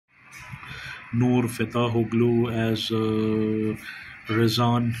Noor Fettahoglu as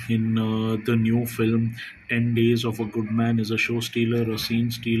Rezzan in the new film 10 Days of a Good Man is a show stealer, a scene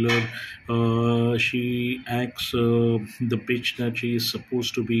stealer. She acts the pitch that she is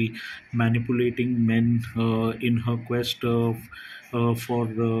supposed to be manipulating men in her quest for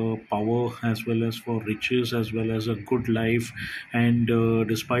power as well as for riches as well as a good life. And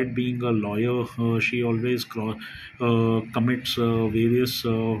despite being a lawyer, she always commits various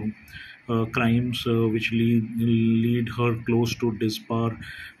crimes which lead her close to disbarment,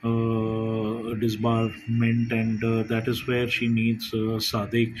 and that is where she needs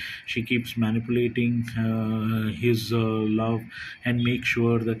Sadiq. She keeps manipulating his love and make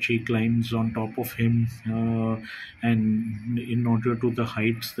sure that she climbs on top of him, and in order to the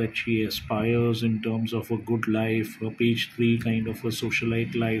heights that she aspires in terms of a good life, a page 3 kind of a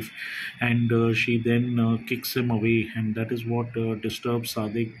socialite life. And she then kicks him away, and that is what disturbs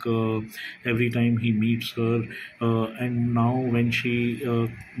Sadiq every time he meets her. And now, when she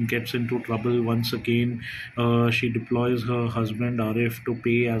gets into trouble once again, she deploys her husband Arif to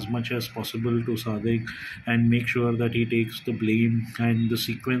pay as much as possible to Sadiq and make sure that he takes the blame. And the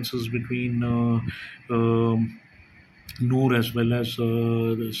sequences between Noor as well as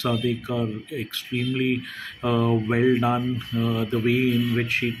Sadiq are extremely well done. The way in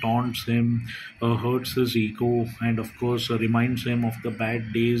which she taunts him hurts his ego, and of course reminds him of the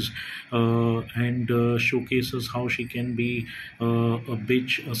bad days, and showcases how she can be a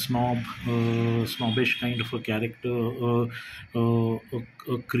bitch, a snob, snobbish kind of a character,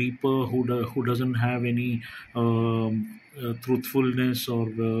 a creeper who doesn't have any truthfulness, or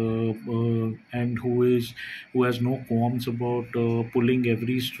and who has no qualms about pulling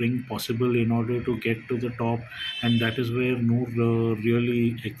every string possible in order to get to the top. And that is where Noor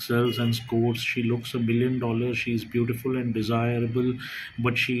really excels and scores. She looks $1 million. She's beautiful and desirable,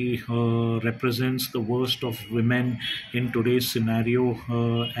 but she represents the worst of women in today's scenario,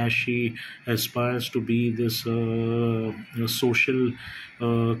 as she aspires to be this social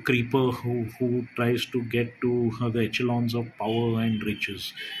creeper who tries to get to the echelons of power and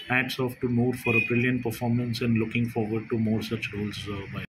riches. Hats off to Noor for a brilliant performance, and looking forward to more such roles by